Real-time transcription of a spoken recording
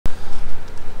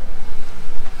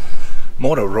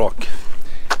Moro Rock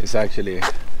is actually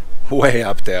way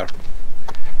up there.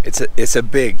 It's a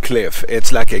big cliff.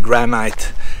 It's like a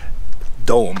granite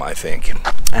dome, I think.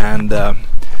 And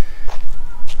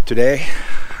today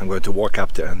I'm going to walk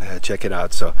up there and check it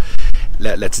out. So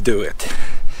let's do it.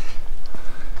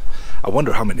 I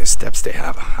wonder how many steps they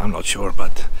have. I'm not sure,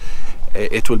 but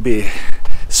it will be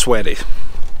sweaty.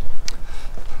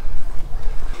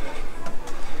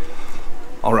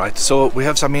 Alright, so we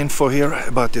have some info here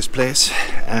about this place,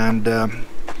 and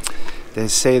they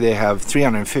say they have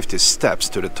 350 steps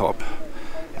to the top,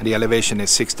 and the elevation is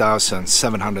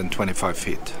 6,725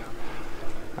 feet.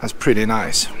 That's pretty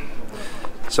nice.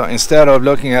 So instead of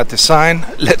looking at the sign,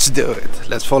 let's do it.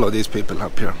 Let's follow these people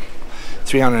up here.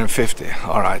 350.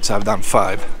 Alright, so I've done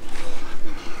 5,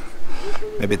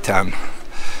 maybe 10,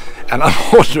 and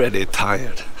I'm already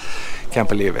tired. Can't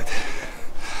believe it.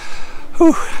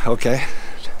 Whew, okay.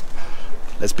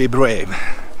 Let's be brave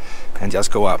and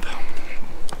just go up.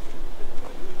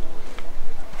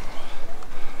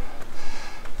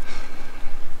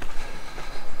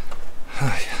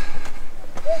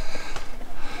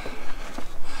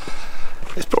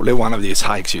 It's probably one of these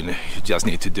hikes you just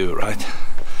need to do, right?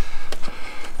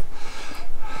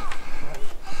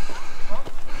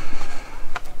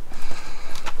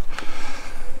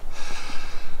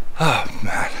 Oh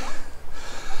man.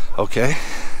 Okay.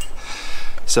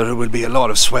 So there will be a lot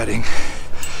of sweating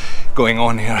going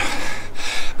on here.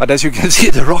 But as you can see,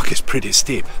 the rock is pretty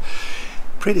steep.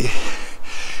 Pretty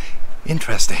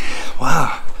interesting.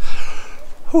 Wow.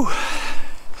 Whew.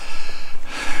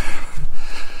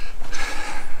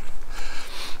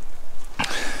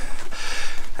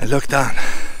 And look down.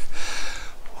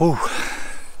 Whew.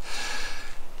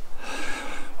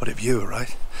 What a view,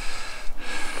 right?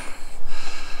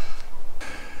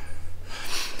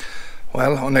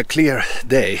 Well, on a clear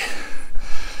day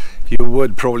you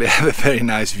would probably have a very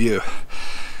nice view,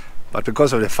 but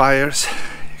because of the fires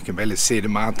you can barely see the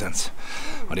mountains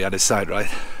on the other side, right?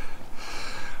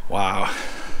 Wow,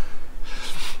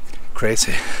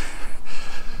 crazy.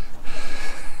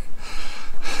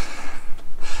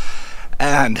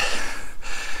 And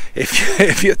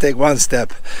if you take one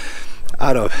step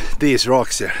out of these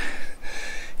rocks here,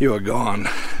 you are gone.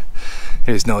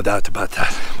 There's no doubt about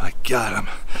that. My God, I'm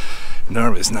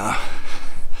nervous now.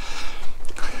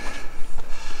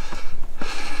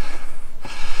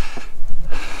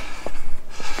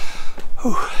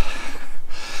 Whew.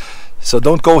 So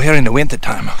don't go here in the winter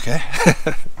time, okay?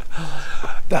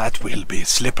 That will be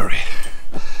slippery.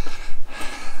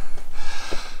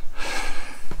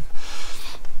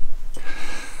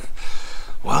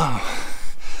 Wow,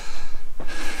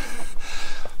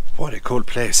 what a cool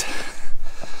place.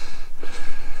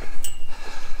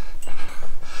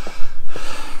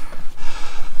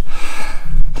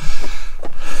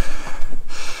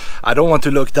 I don't want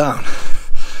to look down,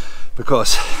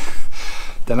 because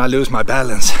then I lose my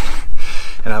balance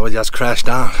and I will just crash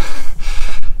down.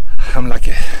 I'm like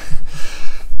a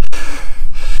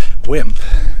wimp.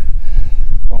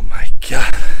 Oh my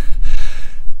God,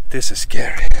 this is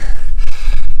scary.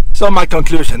 So my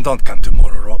conclusion, don't come to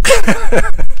Moro Rock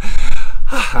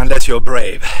unless you're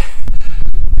brave.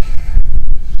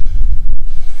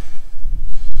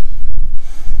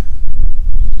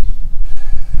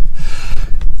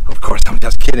 Of course, I'm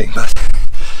just kidding, but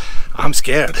I'm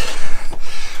scared.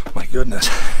 My goodness.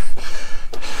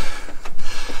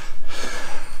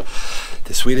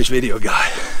 The Swedish video guy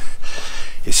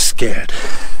is scared.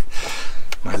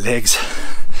 My legs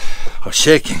are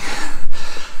shaking.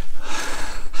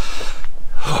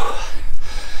 Oh.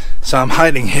 So I'm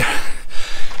hiding here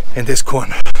in this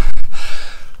corner.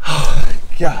 Oh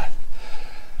God.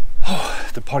 Oh,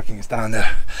 the parking is down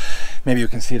there. Maybe you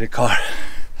can see the car.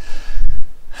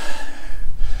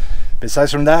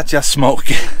 Besides from that, just smoke.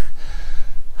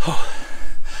 Oh.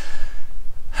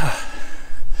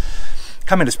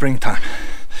 Come in the springtime,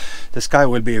 the sky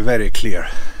will be very clear,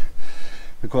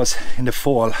 because in the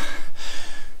fall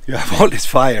you have all these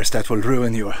fires that will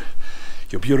ruin your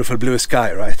beautiful blue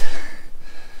sky, right?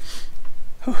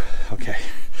 Whew. Okay,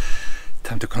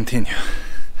 time to continue.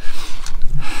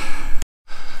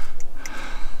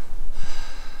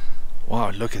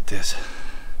 Wow, look at this.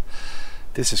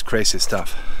 This is crazy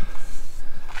stuff.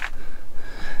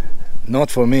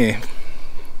 Not for me.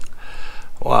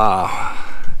 Wow,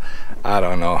 I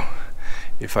don't know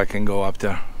if I can go up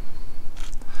there.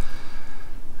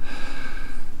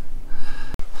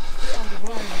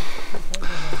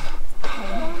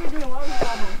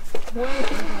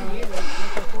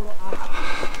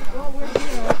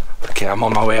 Okay, I'm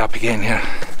on my way up again here.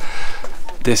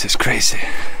 This is crazy.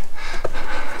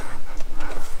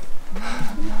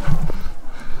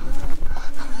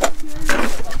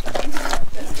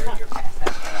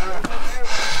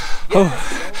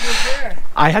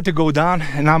 I had to go down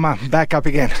and now I'm back up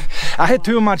again. I had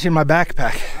too much in my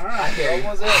backpack.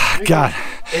 Alright, God.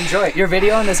 enjoy it. You're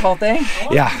videoing this whole thing?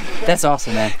 Yeah. That's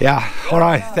awesome, man. Yeah. All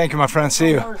right. Thank you, my friend.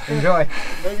 See you. Enjoy.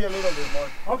 Maybe a little bit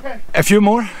more. Okay. A few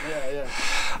more? Yeah.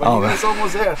 But Oh, man. it's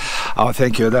almost there. Oh,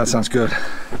 thank you. That sounds good.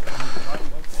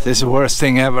 This is the worst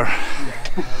thing ever.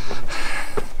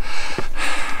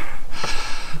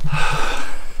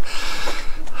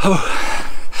 Oh.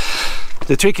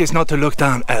 The trick is not to look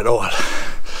down at all.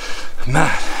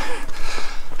 Man.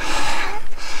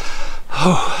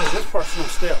 Oh. This part's no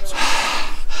steps,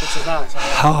 which is nice.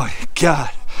 Oh, God.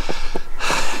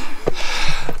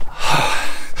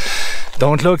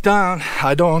 Don't look down.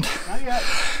 I don't. Not yet.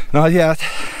 Not yet.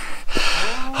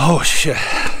 Oh, shit.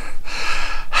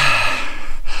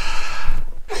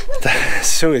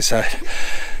 Suicide.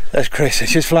 That's crazy.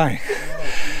 She's flying.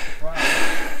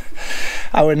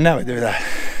 I would never do that.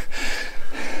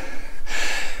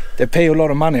 They pay you a lot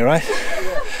of money, right?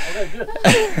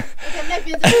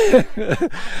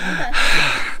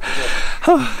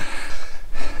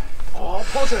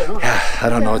 Yeah, I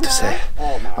don't know what to say.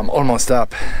 I'm almost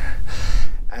up.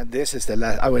 And this is the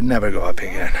last. I would never go up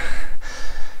again.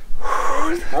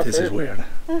 This is weird.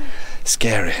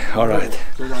 Scary. All right.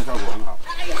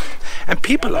 And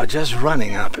people are just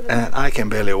running up and I can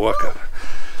barely walk up.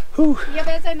 Whew.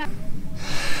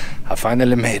 I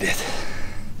finally made it.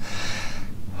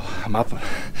 I'm up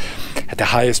at the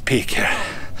highest peak here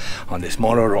on this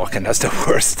Moro Rock, and that's the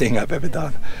worst thing I've ever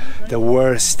done. The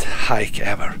worst hike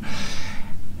ever.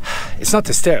 It's not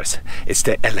the stairs, it's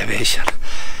the elevation.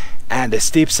 And the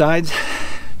steep sides,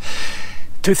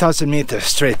 2,000 meters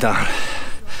straight down.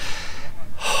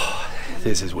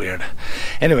 This is weird.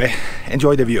 Anyway,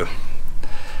 enjoy the view.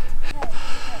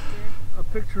 A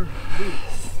picture.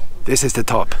 This is the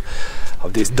top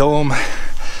of this dome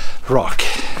rock.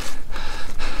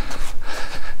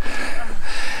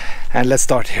 And let's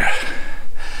start here.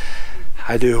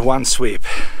 I do one sweep.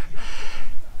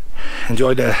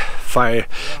 Enjoy the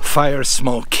fire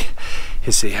smoke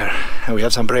you see here. And we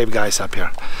have some brave guys up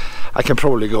here. I can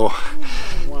probably go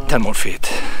 10 more feet.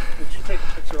 Take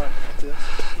a picture like this.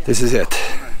 This is it.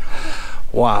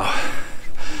 Wow.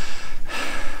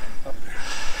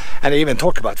 And they even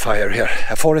talk about fire here.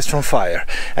 A forest from fire.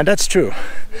 And that's true.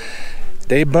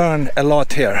 They burn a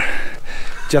lot here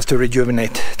just to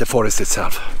rejuvenate the forest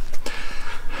itself.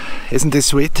 Isn't this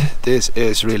sweet? This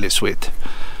is really sweet.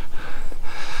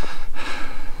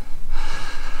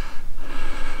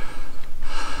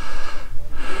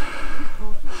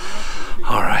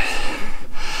 All right.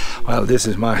 Well, this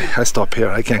is I stop here.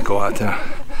 I can't go out there.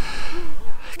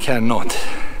 Cannot.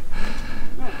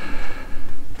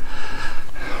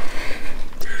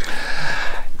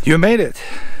 You made it.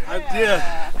 I did.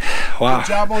 Wow. Good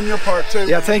job on your part too.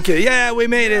 Yeah, thank you. Yeah, we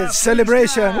made it.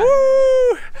 Celebration.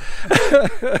 Woo!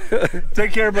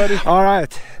 Take care, buddy. All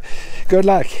right. Good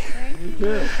luck.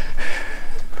 Good.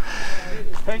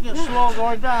 Take it slow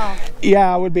going down.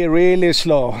 Yeah, I would be really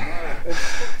slow.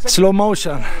 Slow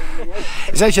motion.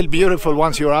 It's actually beautiful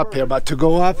once you're up here, but to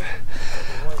go up,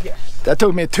 that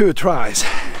took me 2 tries.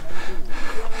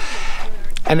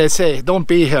 And they say, don't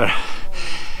be here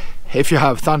if you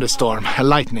have thunderstorm and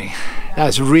lightning.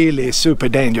 That's really super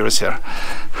dangerous here.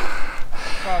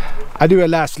 I do a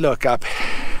last look up.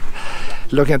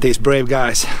 Look at these brave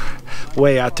guys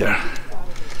way out there.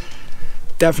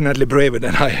 Definitely braver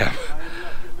than I am.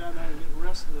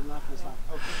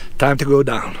 Time to go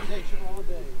down.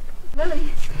 Lily,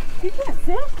 you can't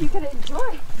sit, you can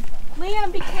enjoy.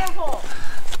 Liam, be careful.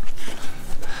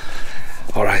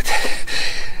 All right.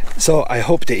 So I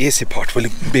hope the easy part will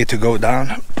be to go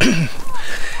down.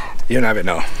 You never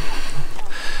know.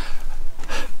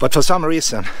 But for some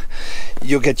reason,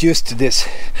 you get used to this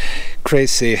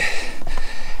crazy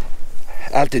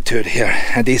altitude here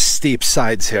and these steep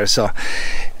sides here. So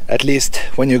at least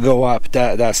when you go up,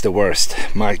 that's the worst.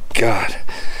 My God.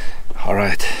 All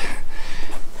right.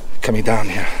 Coming down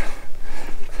here.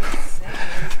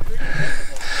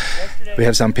 We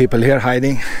have some people here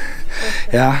hiding.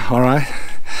 Yeah, all right.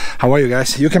 How are you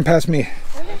guys? You can pass me.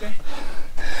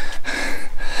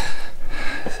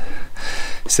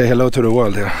 Say hello to the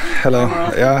world here. Hello.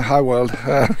 Yeah, hi world.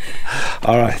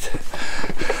 All right.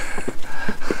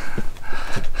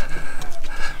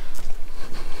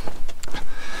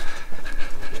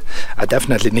 I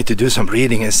definitely need to do some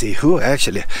reading and see who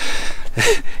actually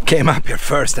came up here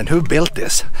first and who built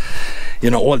this.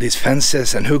 You know, all these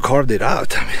fences and who carved it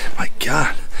out. I mean, my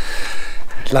God.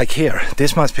 Like here,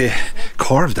 this must be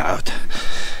carved out.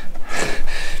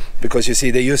 Because you see,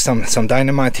 they used some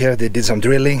dynamite here. They did some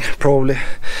drilling, probably.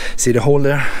 See the hole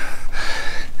there?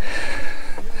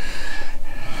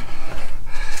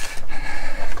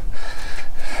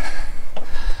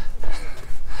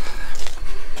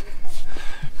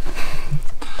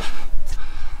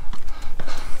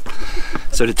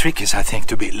 So the trick is, I think,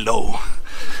 to be low.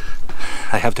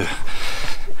 I have to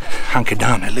hunker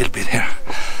down a little bit here.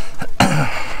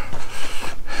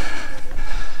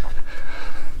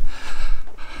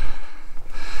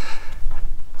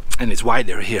 And it's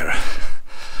wider here,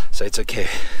 so it's okay.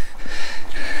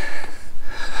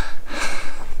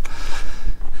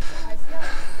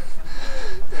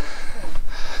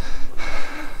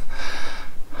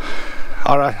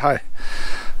 All right, hi.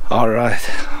 All right,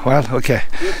 well, okay.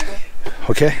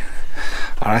 Okay,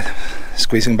 all right,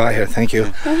 squeezing by here, thank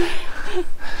you.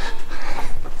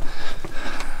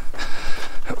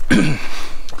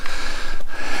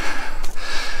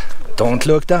 Don't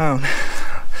look down.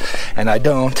 And I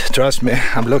don't, trust me,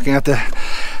 I'm looking at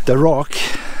the rock.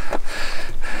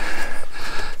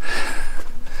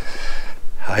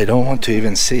 I don't want to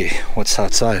even see what's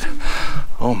outside.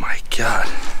 Oh my God,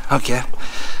 okay.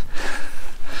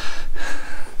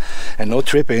 And no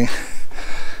tripping.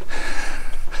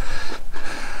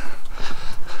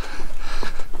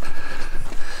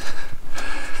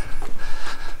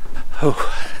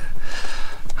 Oh,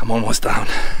 I'm almost down.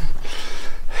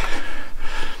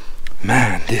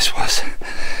 Man, this was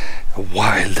a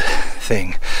wild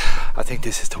thing. I think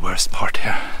this is the worst part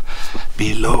here.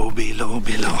 Below, below,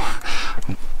 below.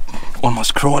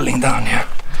 Almost crawling down here.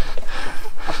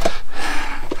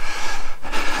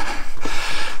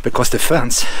 Because the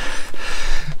fence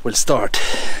will start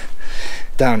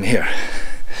down here.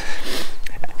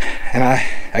 And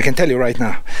I can tell you right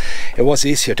now, it was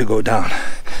easier to go down.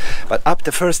 But up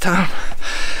the first time,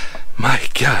 my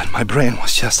God, my brain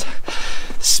was just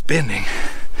spinning.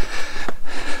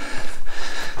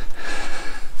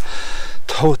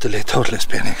 Totally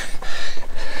spinning.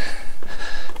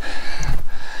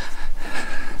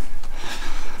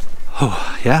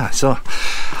 Oh yeah, so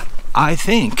I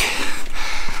think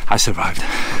I survived.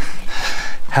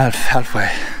 Halfway.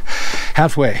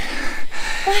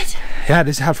 What? Yeah,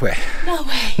 this is halfway. No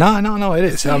way. No, it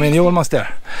is. I mean, you're almost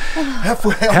there.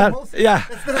 Halfway, almost? Yeah.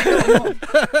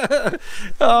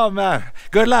 Oh man,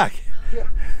 good luck.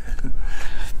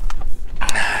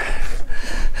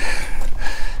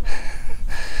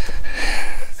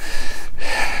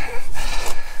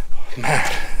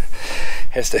 Man,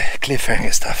 here's the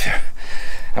cliffhanger stuff here.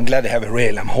 I'm glad I have a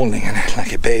rail. I'm holding it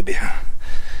like a baby.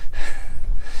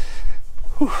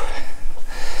 Whew.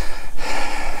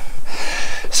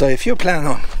 So if you plan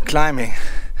on climbing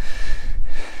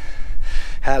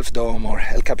Half Dome or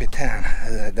El Capitan,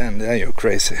 then you're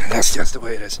crazy. That's just the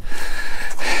way it is.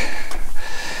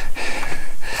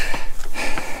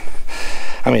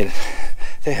 I mean,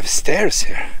 they have stairs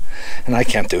here, and I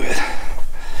can't do it.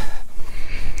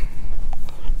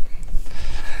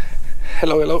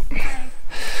 Hello.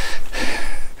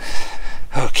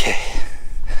 Okay.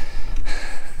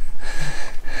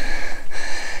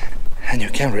 And you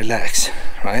can relax,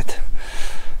 right?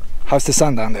 How's the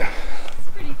sun down there?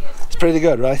 It's pretty good. It's pretty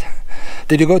good, right?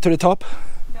 Did you go to the top?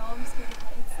 No, I'm scared of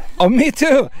heights. Oh, me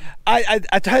too.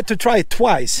 I tried to try it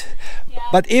twice. Yeah.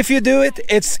 But if you do it,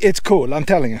 it's cool, I'm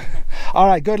telling you. All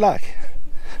right, good luck.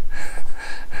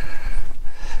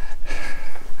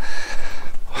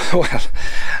 Well,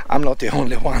 I'm not the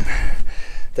only one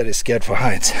that is scared for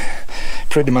heights.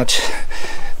 Pretty much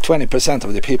 20%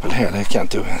 of the people here, they can't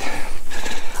do it.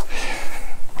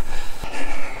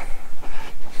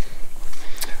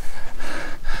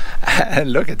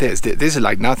 And look at this. This is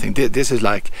like nothing. This is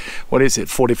like, what is it,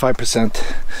 45%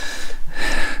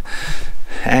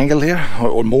 angle here,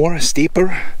 or more,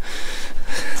 steeper.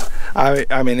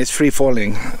 I mean, it's free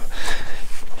falling.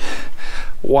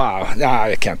 Wow,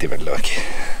 I can't even look.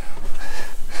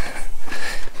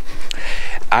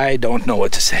 I don't know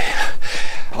what to say.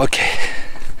 Okay,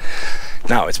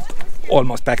 now it's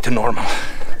almost back to normal.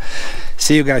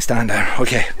 See you guys down there.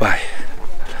 Okay, bye.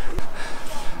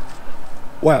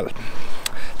 Well,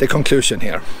 the conclusion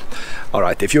here. All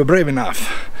right, if you're brave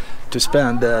enough to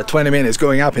spend 20 minutes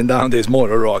going up and down this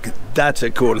Moro Rock, that's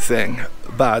a cool thing.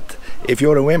 But if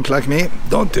you're a wimp like me,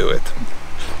 don't do it.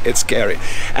 It's scary.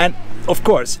 And of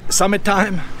course,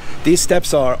 summertime, these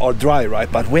steps are dry,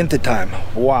 right? But wintertime,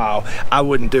 wow, I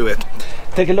wouldn't do it.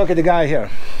 Take a look at the guy here.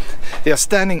 They are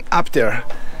standing up there,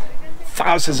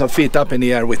 thousands of feet up in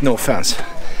the air with no fence.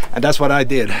 And that's what I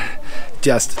did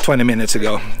just 20 minutes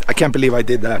ago. I can't believe I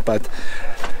did that, but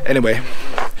anyway,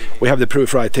 we have the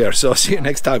proof right here. So see you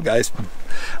next time, guys.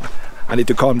 I need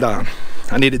to calm down.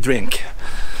 I need a drink.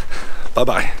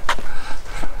 Bye-bye.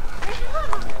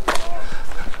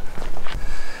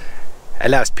 A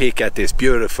last peek at this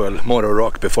beautiful Moro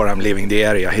Rock before I'm leaving the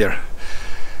area here.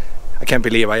 I can't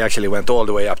believe I actually went all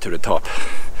the way up to the top.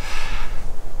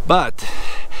 But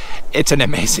It's an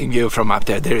amazing view from up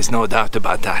there, there is no doubt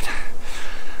about that.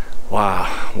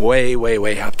 Wow, way, way,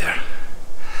 way up there.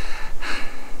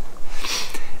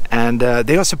 And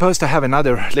they are supposed to have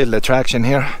another little attraction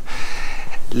here.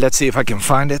 Let's see if I can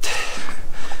find it.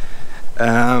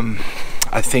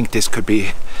 I think this could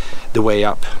be the way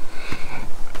up.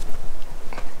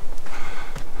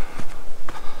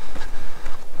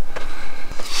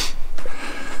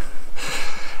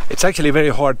 It's actually very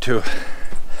hard to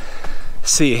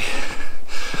see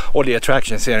all the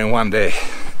attractions here in one day,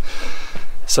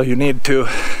 so you need to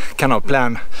kind of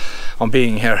plan on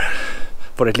being here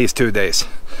for at least 2 days.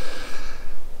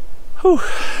 Whew,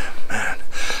 man.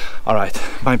 All right,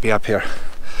 might be up here.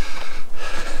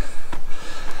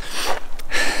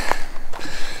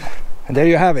 And there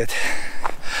you have it.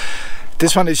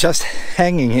 This one is just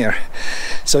hanging here,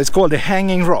 so it's called the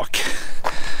Hanging Rock.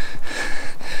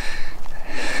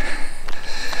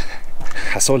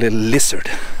 I saw a little lizard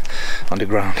on the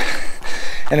ground.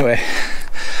 Anyway,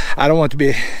 I don't want to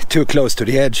be too close to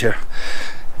the edge here,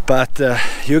 but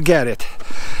you get it.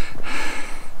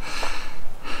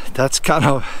 That's kind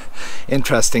of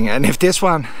interesting. And if this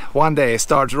one day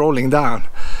starts rolling down,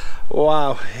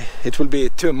 wow, it will be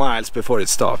 2 miles before it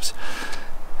stops.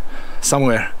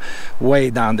 Somewhere way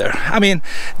down there. I mean,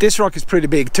 this rock is pretty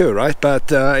big too, right?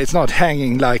 But it's not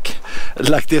hanging like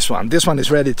this one. This one is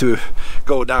ready to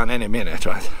go down any minute,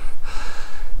 right?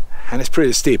 And it's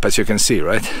pretty steep, as you can see,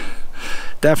 right?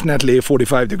 Definitely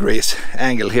 45 degrees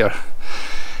angle here.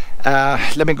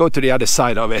 Let me go to the other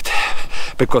side of it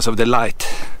because of the light.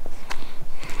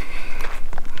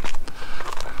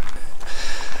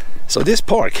 So this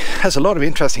park has a lot of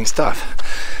interesting stuff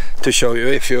to show you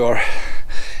if you are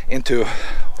into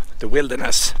the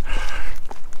wilderness.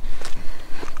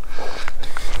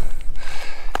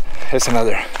 Here's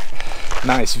another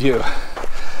nice view,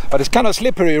 but it's kind of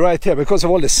slippery right here because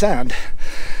of all the sand.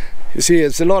 You see,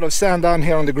 it's a lot of sand down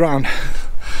here on the ground.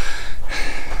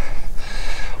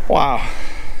 Wow.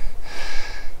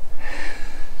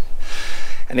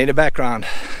 And in the background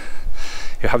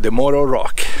you have the Moro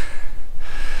Rock.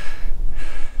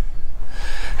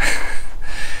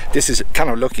 This is kind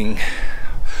of looking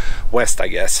west, I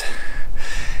guess,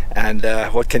 and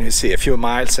what can you see? A few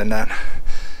miles and then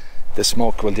the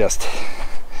smoke will just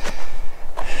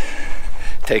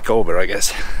take over, I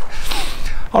guess.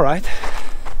 All right,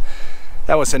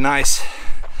 that was a nice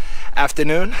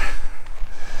afternoon,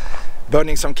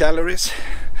 burning some calories.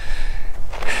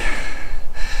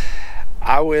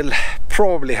 I will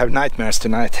probably have nightmares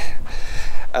tonight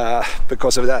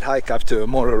because of that hike up to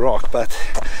Moro Rock, but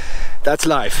that's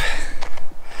life.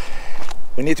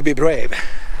 We need to be brave.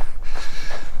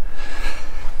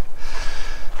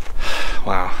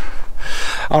 Wow.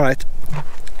 All right,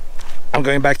 I'm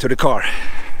going back to the car.